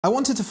I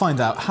wanted to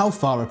find out how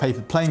far a paper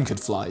plane could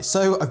fly,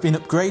 so I've been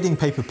upgrading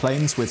paper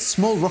planes with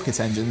small rocket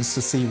engines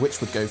to see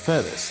which would go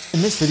furthest.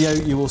 In this video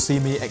you will see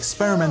me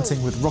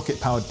experimenting with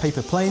rocket-powered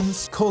paper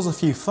planes, cause a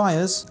few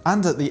fires,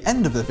 and at the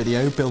end of the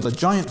video build a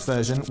giant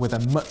version with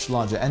a much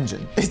larger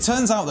engine. It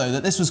turns out though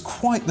that this was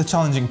quite the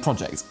challenging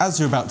project,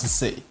 as you're about to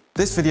see.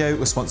 This video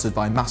was sponsored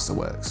by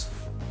Masterworks.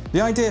 The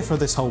idea for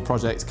this whole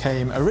project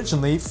came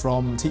originally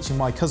from teaching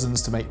my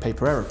cousins to make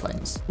paper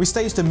aeroplanes. We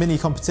staged a mini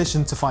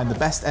competition to find the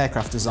best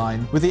aircraft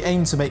design with the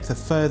aim to make the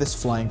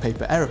furthest flying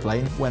paper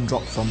aeroplane when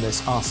dropped from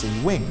this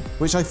RC wing,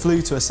 which I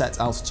flew to a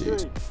set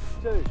altitude.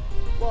 3, 2,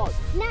 1,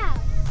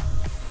 now!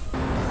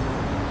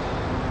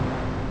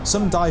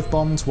 Some dive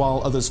bombed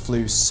while others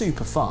flew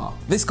super far.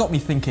 This got me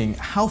thinking,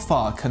 how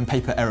far can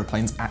paper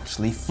aeroplanes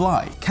actually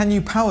fly? Can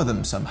you power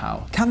them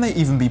somehow? Can they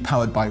even be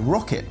powered by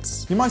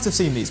rockets? You might have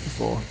seen these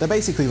before. They're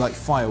basically like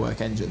firework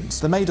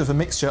engines. They're made of a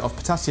mixture of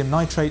potassium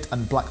nitrate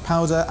and black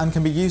powder and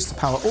can be used to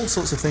power all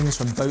sorts of things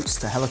from boats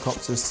to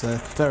helicopters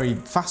to very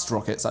fast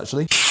rockets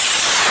actually.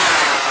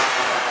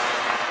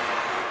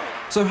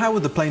 So how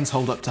would the planes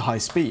hold up to high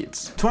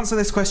speeds? To answer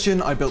this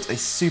question, I built a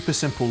super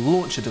simple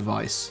launcher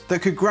device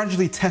that could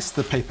gradually test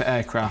the paper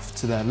aircraft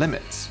to their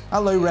limits. At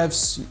low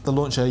revs, the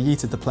launcher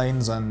yeeted the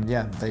planes and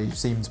yeah, they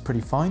seemed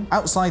pretty fine.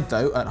 Outside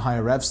though, at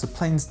higher revs, the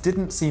planes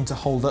didn't seem to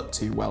hold up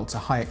too well to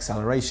high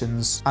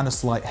accelerations and a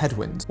slight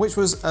headwind, which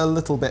was a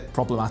little bit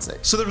problematic.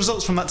 So the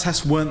results from that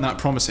test weren't that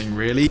promising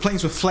really.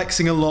 Planes were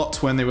flexing a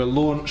lot when they were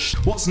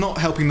launched. What's not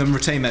helping them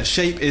retain their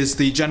shape is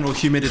the general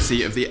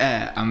humidity of the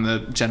air and the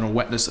general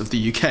wetness of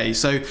the UK.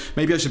 So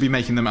maybe I should be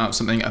making them out of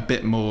something a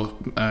bit more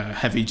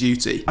heavy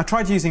duty. I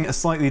tried using a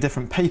slightly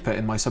different paper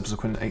in my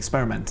subsequent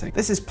experimenting.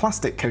 This is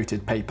plastic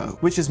coated paper,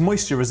 which is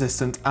moisture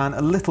resistant and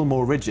a little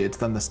more rigid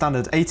than the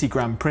standard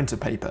 80-gram printer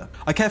paper.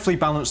 I carefully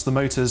balanced the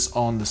motors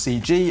on the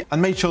CG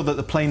and made sure that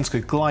the planes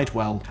could glide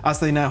well,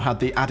 as they now had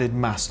the added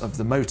mass of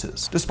the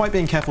motors. Despite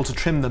being careful to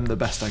trim them the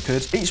best I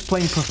could, each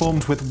plane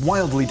performed with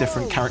wildly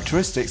different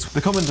characteristics, the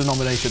common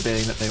denominator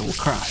being that they all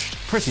crashed,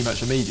 pretty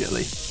much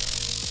immediately.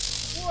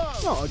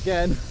 Whoa. Not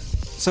again.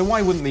 So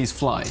why wouldn't these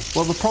fly?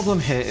 Well, the problem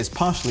here is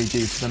partially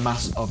due to the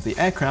mass of the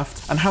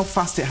aircraft and how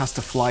fast it has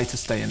to fly to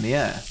stay in the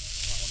air.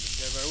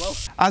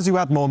 As you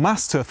add more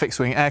mass to a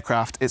fixed-wing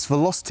aircraft, its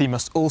velocity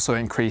must also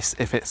increase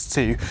if it's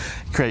to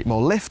create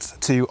more lift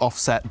to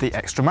offset the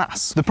extra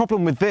mass. The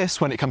problem with this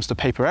when it comes to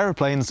paper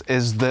aeroplanes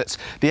is that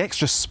the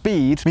extra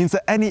speed means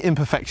that any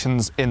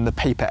imperfections in the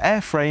paper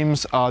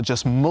airframes are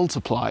just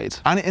multiplied,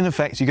 and in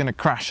effect you're going to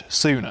crash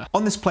sooner.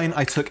 On this plane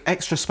I took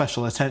extra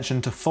special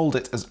attention to fold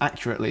it as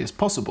accurately as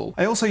possible.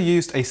 I also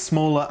used a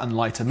smaller and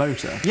lighter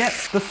motor.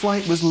 Yet the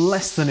flight was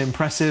less than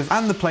impressive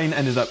and the plane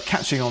ended up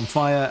catching on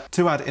fire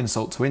to add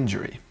insult to injury.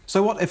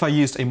 So what if I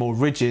used a more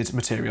rigid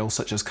material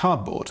such as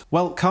cardboard?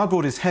 Well,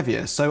 cardboard is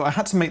heavier, so I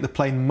had to make the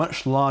plane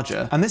much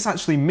larger, and this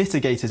actually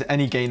mitigated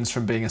any gains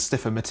from being a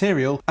stiffer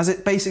material, as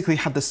it basically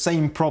had the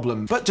same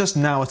problem, but just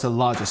now at a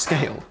larger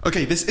scale.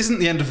 Okay, this isn't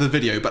the end of the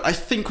video, but I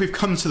think we've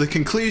come to the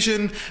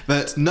conclusion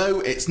that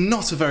no, it's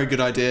not a very good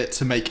idea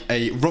to make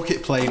a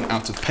rocket plane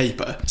out of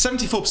paper.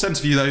 74%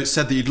 of you though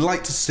said that you'd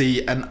like to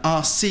see an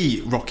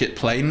RC rocket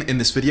plane in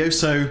this video,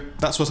 so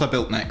that's what I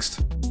built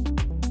next.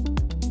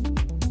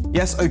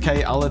 Yes,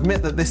 okay, I'll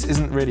admit that this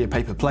isn't really a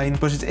paper plane,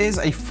 but it is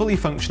a fully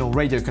functional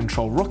radio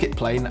control rocket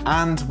plane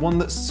and one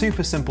that's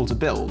super simple to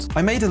build.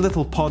 I made a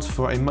little pod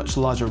for a much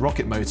larger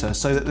rocket motor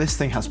so that this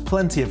thing has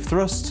plenty of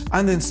thrust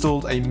and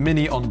installed a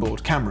mini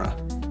onboard camera.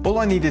 All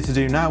I needed to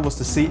do now was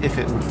to see if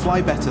it would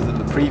fly better than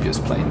the previous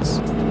planes.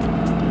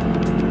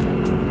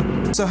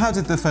 So how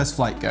did the first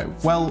flight go?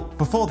 Well,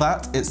 before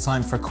that, it's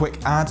time for a quick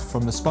ad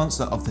from the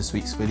sponsor of this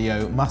week's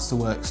video,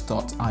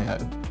 Masterworks.io.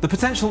 The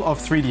potential of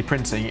 3D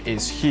printing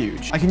is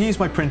huge. I can use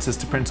my printers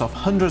to print off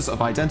hundreds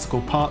of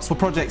identical parts for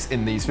projects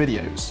in these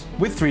videos.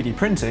 With 3D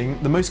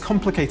printing, the most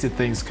complicated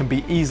things can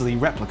be easily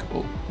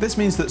replicable. This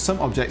means that some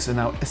objects are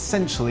now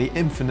essentially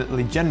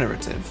infinitely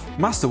generative.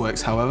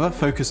 Masterworks, however,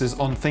 focuses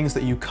on things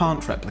that you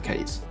can't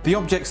replicate, the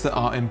objects that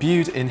are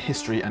imbued in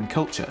history and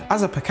culture.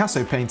 As a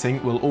Picasso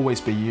painting will always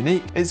be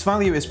unique, its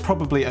value is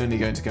probably only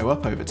going to go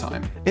up over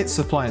time. It's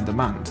supply and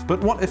demand.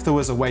 But what if there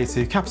was a way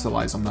to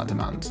capitalize on that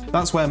demand?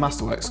 That's where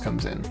Masterworks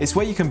comes in. It's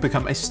where you can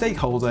become a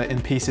stakeholder in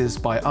pieces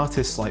by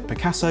artists like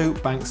Picasso,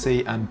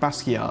 Banksy, and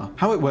Basquiat.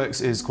 How it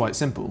works is quite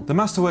simple. The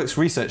Masterworks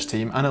research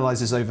team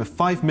analyzes over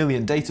 5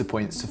 million data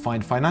points to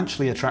find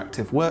financially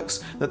attractive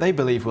works that they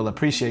believe will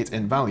appreciate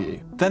in value.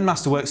 Then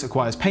Masterworks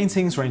acquires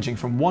paintings ranging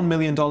from $1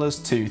 million to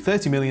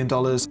 $30 million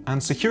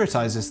and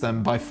securitizes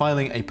them by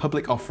filing a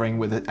public offering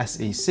with the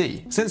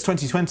SEC. Since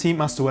 2020,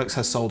 already, Masterworks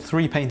has sold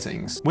 3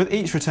 paintings, with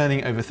each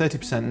returning over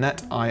 30%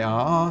 net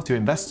IRR to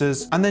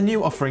investors, and their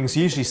new offerings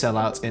usually sell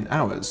out in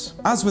hours.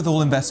 As with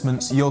all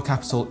investments, your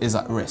capital is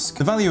at risk.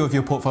 The value of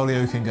your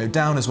portfolio can go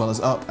down as well as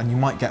up, and you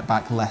might get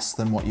back less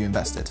than what you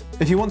invested.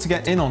 If you want to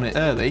get in on it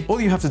early,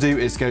 all you have to do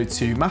is go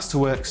to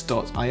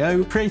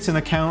masterworks.io, create an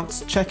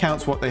account, check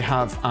out what they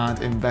have,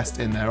 and invest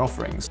in their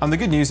offerings. And the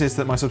good news is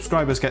that my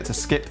subscribers get to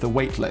skip the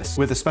wait list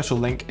with a special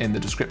link in the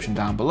description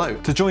down below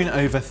to join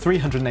over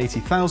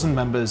 380,000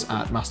 members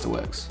at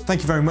Masterworks.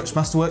 Thank you very much,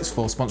 Masterworks,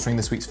 for sponsoring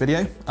this week's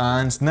video.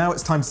 And now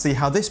it's time to see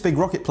how this big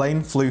rocket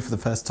plane flew for the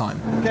first time.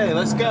 Okay,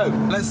 let's go.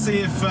 Let's see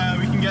if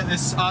we can get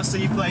this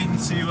RC plane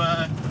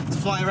to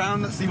fly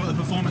around. Let's see what the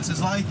performance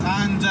is like,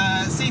 and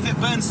see if it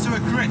burns to a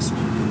crisp,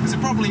 because it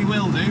probably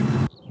will do.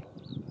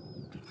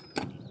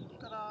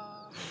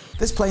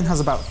 This plane has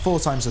about 4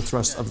 times the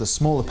thrust of the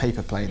smaller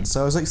paper plane,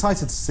 so I was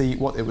excited to see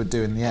what it would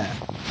do in the air.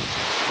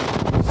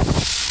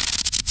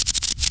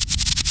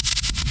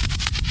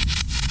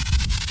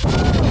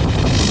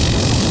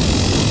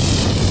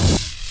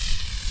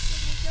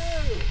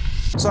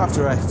 So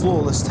after a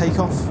flawless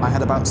takeoff, I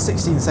had about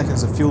 16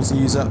 seconds of fuel to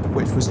use up,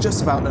 which was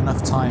just about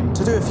enough time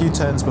to do a few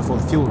turns before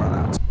the fuel ran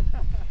out.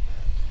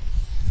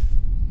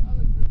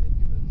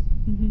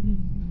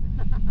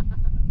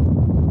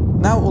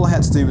 Now all I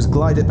had to do was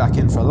glide it back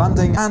in for a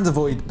landing and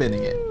avoid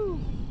binning it.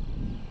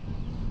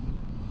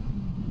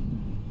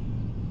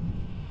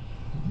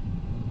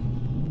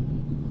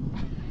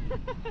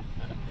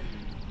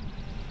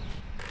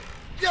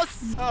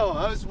 Yes! Oh,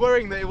 I was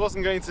worrying that it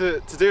wasn't going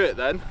to do it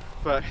then,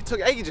 but it took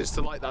ages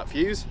to light that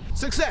fuse.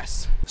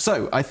 Success!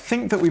 So I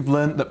think that we've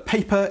learned that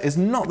paper is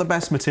not the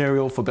best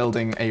material for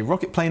building a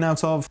rocket plane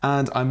out of,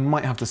 and I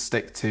might have to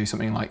stick to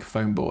something like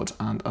foam board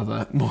and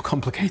other more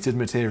complicated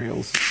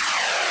materials.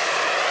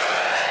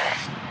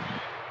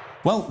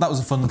 Well, that was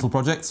a fun little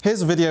project.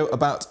 Here's a video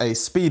about a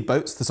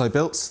speedboat that I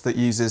built that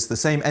uses the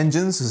same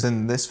engines as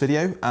in this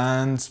video,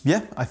 and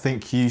yeah, I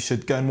think you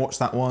should go and watch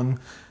that one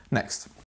next.